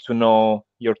 you need to know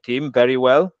your team very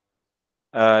well.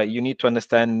 You need to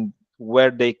understand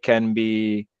where they can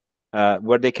be,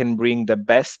 where they can bring the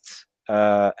best,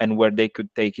 and where they could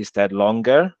take instead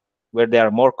longer, where they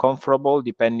are more comfortable,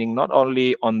 depending not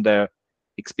only on their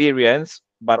experience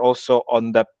but also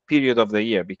on the period of the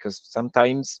year. Because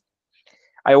sometimes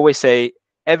I always say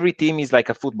every team is like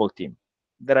a football team.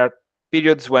 There are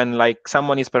periods when like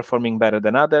someone is performing better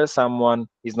than others, someone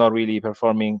is not really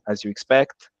performing as you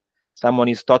expect, someone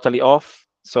is totally off.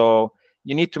 So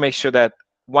you need to make sure that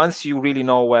once you really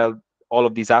know well all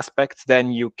of these aspects,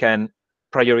 then you can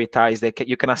prioritize.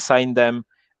 You can assign them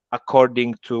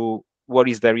according to what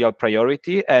is the real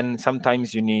priority, and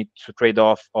sometimes you need to trade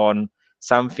off on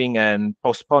something and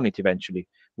postpone it eventually.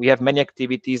 We have many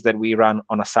activities that we run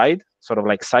on a side, sort of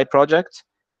like side projects,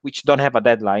 which don't have a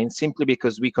deadline, simply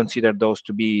because we consider those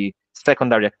to be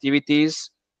secondary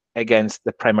activities against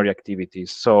the primary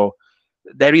activities. So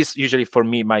there is usually, for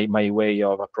me, my way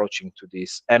of approaching to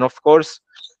this. And of course,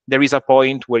 there is a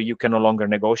point where you can no longer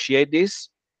negotiate this.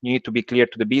 You need to be clear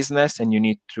to the business and you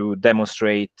need to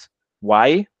demonstrate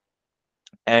why.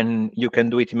 And you can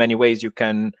do it in many ways. You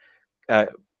can, for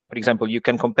example, you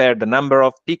can compare the number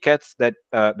of tickets that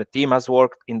the team has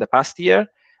worked in the past year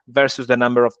versus the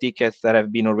number of tickets that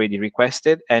have been already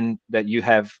requested, and that you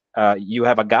have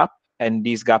a gap, and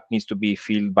this gap needs to be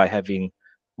filled by having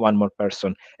one more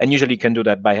person. And usually you can do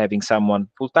that by having someone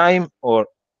full-time, or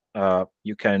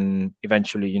you can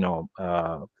eventually,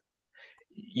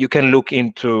 you can look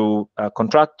into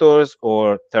contractors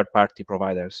or third-party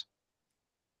providers.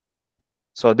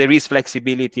 So there is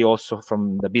flexibility also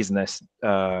from the business.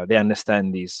 They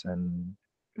understand this, and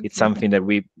it's something that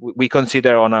we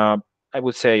consider on a, I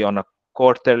would say, on a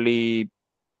quarterly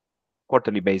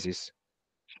basis.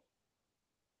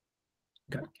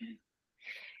 Okay.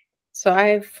 So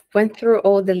I've went through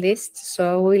all the lists,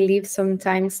 so we'll leave some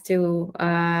times to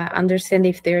understand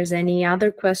if there's any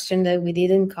other question that we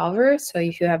didn't cover. So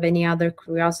if you have any other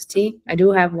curiosity, I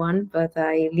do have one, but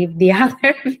I leave the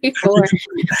other before.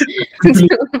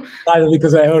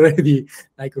 Because I already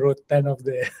wrote 10 of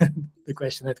the the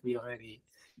question that we already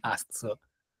asked. So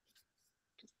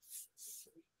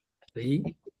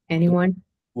 3, Anyone?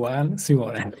 1,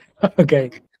 Simone.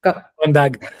 Okay. Go. On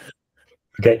Doug.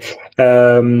 Okay.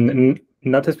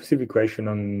 Not a specific question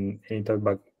on any talk,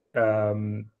 but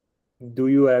do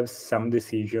you have some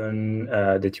decision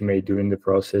that you made during the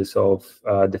process of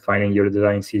defining your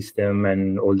design system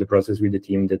and all the process with the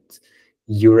team that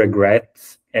you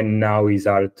regret and now is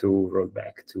hard to roll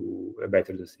back to a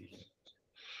better decision?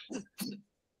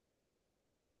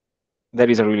 That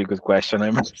is a really good question,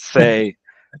 I must say.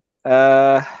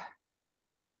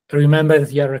 Remember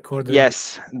that you are recording.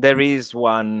 Yes, there is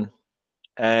one.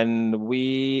 And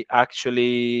we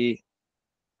actually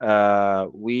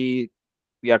we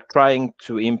are trying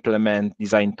to implement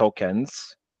design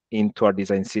tokens into our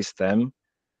design system,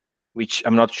 which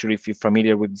I'm not sure if you're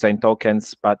familiar with design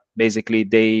tokens, but basically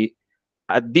they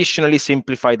additionally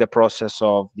simplify the process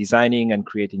of designing and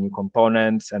creating new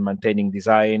components and maintaining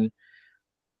design.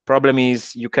 Problem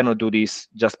is, you cannot do this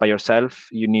just by yourself.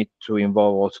 You need to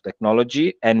involve also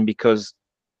technology, and because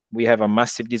we have a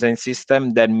massive design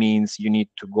system, that means you need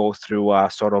to go through a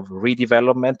sort of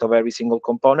redevelopment of every single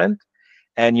component.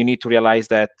 And you need to realize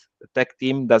that the tech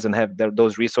team doesn't have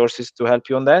those resources to help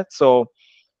you on that. So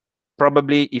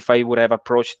probably if I would have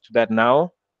approached that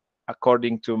now,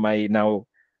 according to my now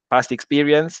past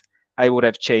experience, I would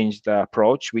have changed the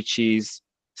approach, which is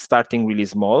starting really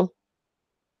small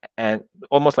and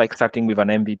almost like starting with an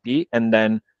MVP, and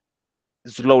then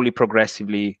slowly,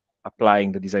 progressively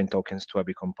applying the design tokens to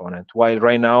every component. While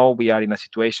right now we are in a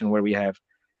situation where we have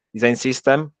design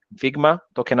system, Figma,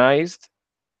 tokenized,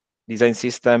 design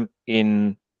system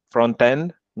in front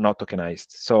end, not tokenized.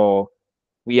 So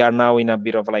we are now in a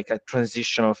bit of like a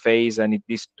transitional phase, and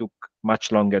this took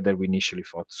much longer than we initially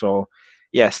thought. So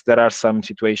yes, there are some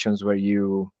situations where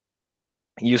you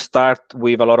start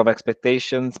with a lot of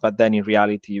expectations, but then in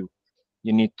reality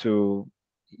you need to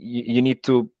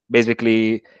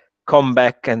basically come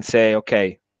back and say,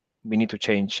 okay, we need to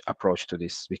change approach to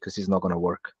this because it's not going to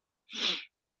work.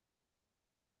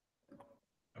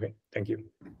 Okay, thank you.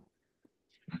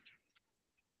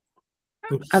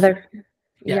 Other,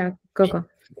 Yeah. go.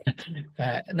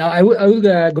 Now I would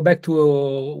go back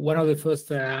to one of the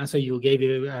first answer you gave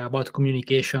about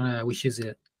communication, which is,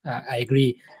 I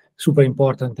agree, super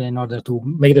important in order to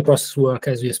make the process work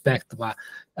as we expect. But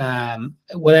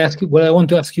what I want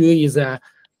to ask you is,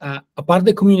 apart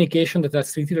the communication that are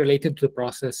strictly related to the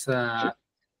process, I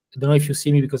don't know if you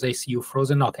see me because I see you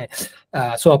frozen. Okay.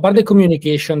 So apart the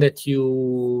communication that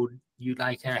you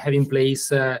like have in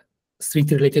place,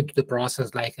 strictly related to the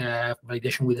process, like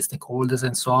validation with the stakeholders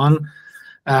and so on,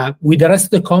 with the rest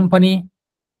of the company,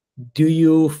 do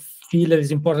you feel that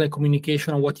it's important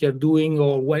communication on what you're doing,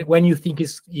 or when you think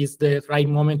is the right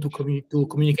moment to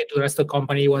communicate to the rest of the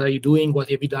company? What are you doing? What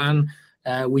have you done?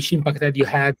 Which impact that you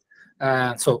had?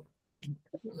 So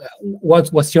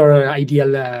what's your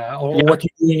ideal or what you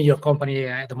do in your company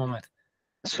at the moment?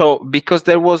 So because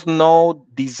there was no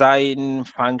design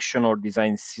function or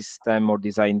design system or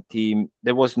design team,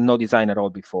 there was no design at all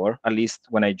before, at least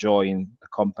when I joined the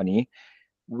company.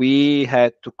 We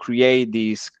had to create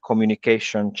this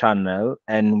communication channel,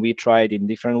 and we tried in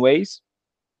different ways.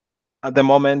 At the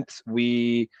moment,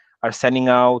 we are sending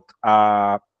out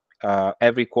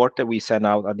every quarter, we send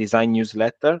out a design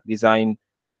newsletter, design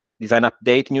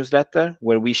update newsletter,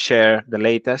 where we share the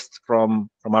latest from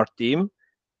our team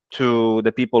to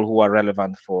the people who are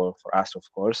relevant for us, of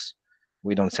course.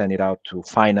 We don't send it out to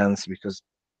finance because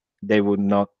they would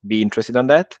not be interested in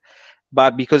that.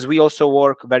 But because we also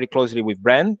work very closely with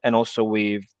brand and also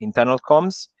with internal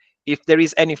comms, if there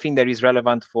is anything that is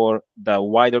relevant for the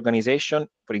wide organization,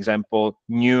 for example,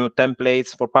 new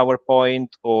templates for PowerPoint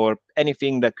or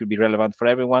anything that could be relevant for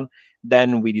everyone,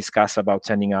 then we discuss about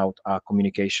sending out a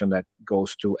communication that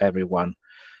goes to everyone.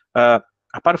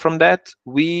 Apart from that,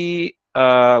 we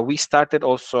started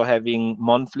also having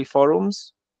monthly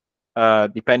forums,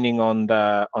 depending on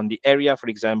the area. For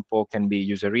example, can be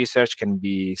user research, can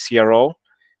be CRO.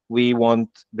 We want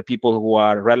the people who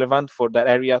are relevant for that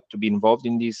area to be involved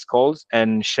in these calls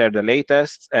and share the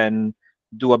latest and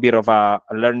do a bit of a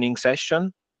learning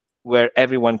session where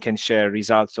everyone can share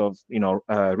results of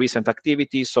recent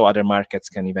activities, so other markets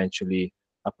can eventually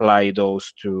apply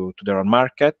those to their own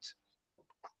market.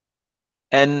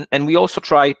 And we also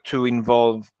try to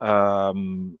involve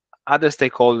other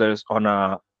stakeholders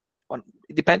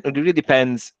it really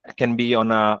depends. It can be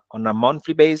on a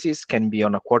monthly basis, can be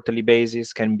on a quarterly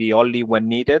basis, can be only when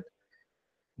needed.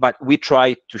 But we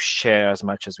try to share as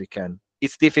much as we can.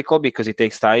 It's difficult because it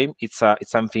takes time. It's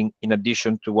something in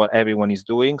addition to what everyone is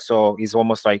doing. So it's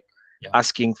almost like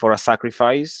asking for a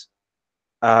sacrifice.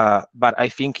 But I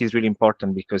think it's really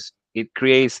important because it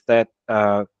creates that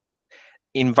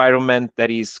environment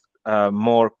that is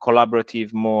more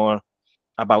collaborative, more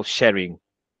about sharing.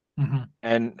 Mm-hmm.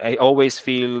 And I always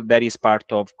feel that is part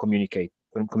of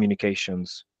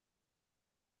communications.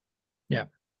 Yeah.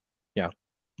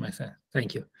 Makes sense.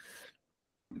 Thank you.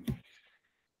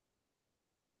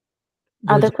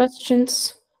 Other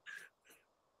questions?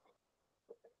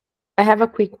 I have a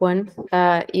quick one.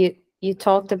 You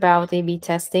talked about A/B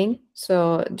testing,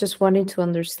 so just wanted to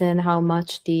understand how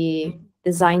much the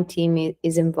design team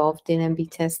is involved in A/B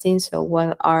testing. So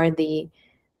what are the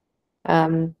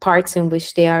parts in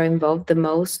which they are involved the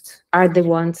most? Are the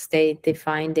ones they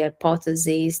define the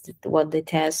hypotheses, what they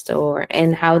test,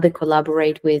 and how they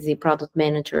collaborate with the product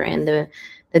manager and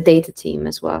the data team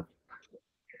as well?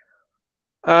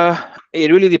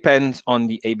 It really depends on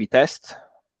the A/B test.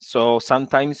 So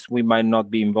sometimes we might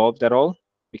not be involved at all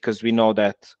because we know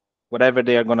that whatever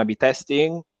they are going to be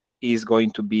testing is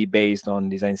going to be based on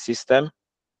design system.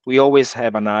 We always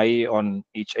have an eye on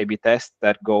each A/B test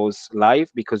that goes live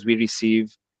because we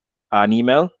receive an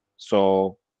email.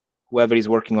 So whoever is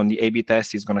working on the A/B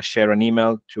test is going to share an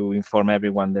email to inform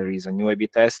everyone there is a new A/B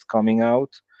test coming out.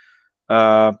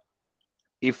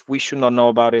 If we should not know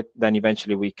about it, then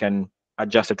eventually we can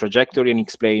adjust the trajectory and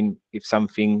explain if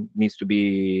something needs to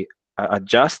be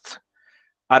adjusted.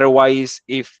 Otherwise,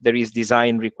 if there is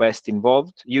design request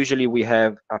involved, usually we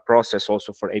have a process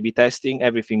also for A/B testing.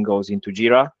 Everything goes into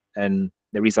Jira, and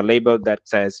there is a label that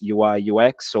says UI,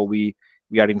 UX. So we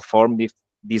are informed if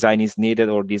design is needed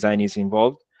or design is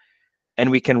involved.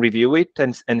 And we can review it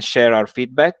and share our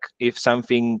feedback. If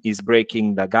something is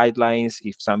breaking the guidelines,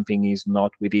 if something is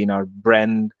not within our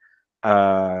brand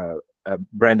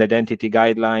identity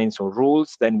guidelines or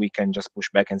rules, then we can just push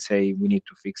back and say we need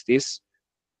to fix this.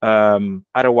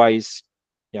 Otherwise,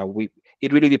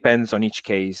 it really depends on each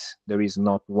case. There is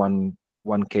not one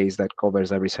case that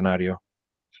covers every scenario.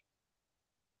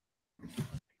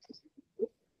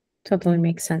 Totally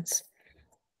makes sense.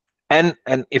 And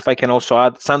if I can also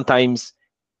add, sometimes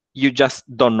you just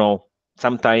don't know.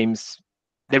 Sometimes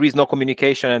there is no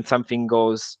communication and something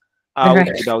goes out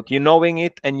Right. without you knowing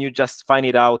it, and you just find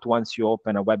it out once you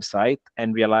open a website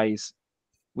and realize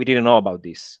we didn't know about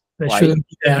this. That Why? shouldn't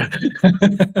be there.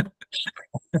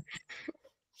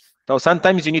 So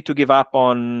sometimes you need to give up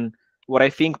on what I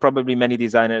think probably many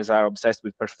designers are obsessed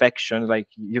with: perfection. Like,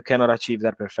 you cannot achieve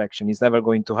that perfection. It's never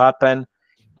going to happen,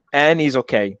 and it's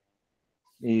okay.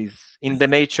 It's in the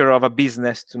nature of a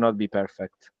business to not be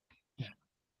perfect.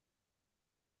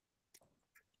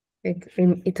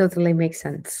 It totally makes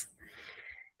sense.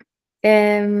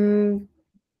 I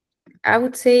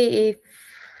would say,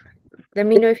 let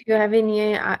me know if you have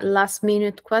any last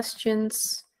minute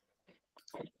questions.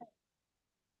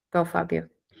 Go, Fabio.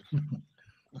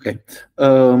 Okay.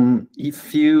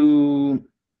 If you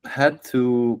had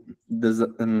to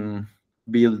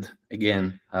build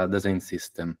again a design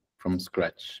system from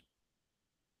scratch,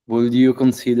 would you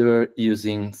consider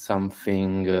using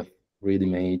something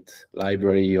ready-made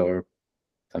library or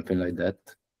something like that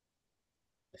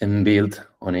and build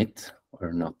on it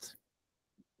or not?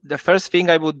 The first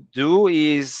thing I would do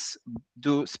is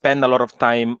spend a lot of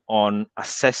time on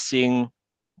assessing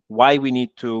why we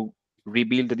need to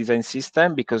rebuild the design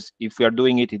system, because if we are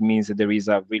doing it, it means that there is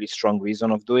a really strong reason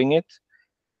of doing it,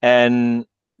 and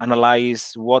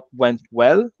analyze what went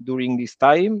well during this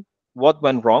time, what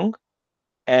went wrong,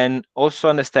 and also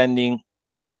understanding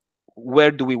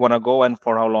where do we want to go and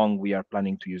for how long we are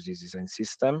planning to use this design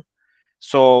system.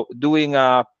 So doing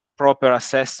a proper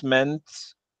assessment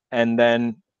and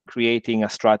then creating a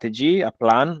strategy, a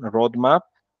plan, a roadmap,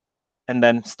 and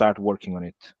then start working on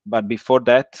it. But before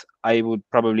that, I would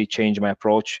probably change my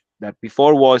approach. That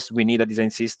before was, we need a design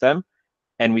system,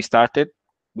 and we started.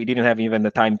 We didn't have even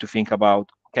the time to think about,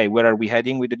 okay, where are we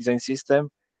heading with the design system?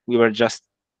 We were just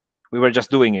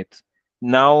doing it.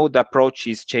 Now the approach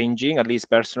is changing, at least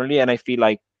personally, and I feel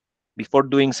like before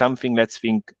doing something, let's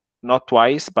think not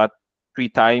twice, but 3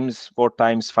 times, 4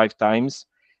 times, 5 times,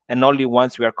 and only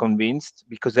once we are convinced,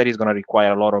 because that is going to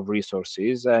require a lot of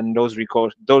resources, and those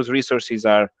resources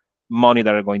are money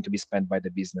that are going to be spent by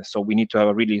the business. So we need to have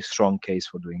a really strong case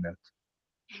for doing that.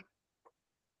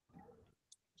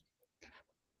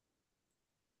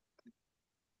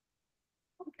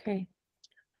 Okay.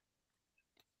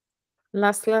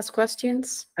 Last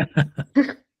questions.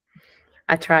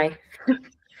 I try.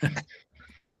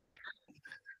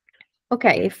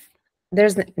 Okay, if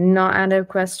there's no other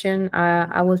question,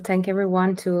 I will thank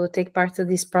everyone to take part of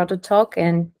this product talk,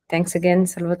 and thanks again,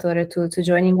 Salvatore, to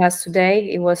joining us today.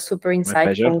 It was super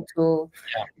insightful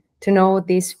to know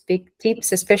these big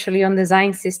tips, especially on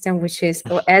design system, which is,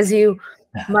 as you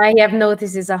might have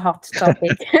noticed, is a hot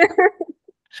topic.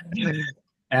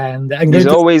 And it's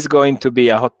always going to be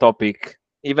a hot topic.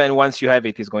 Even once you have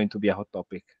it, it's going to be a hot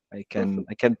topic. I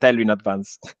can tell you in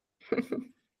advance.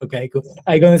 Okay, cool.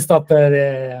 I'm gonna stop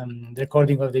the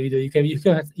recording of the video. You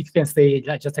can stay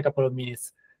just a couple of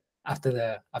minutes after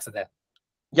that.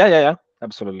 Yeah,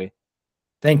 absolutely.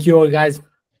 Thank you all, guys.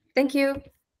 Thank you.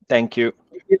 Thank you.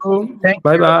 Thank you.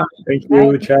 Bye bye. Thank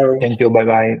you. Ciao. Thank you. Bye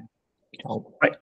bye. Bye.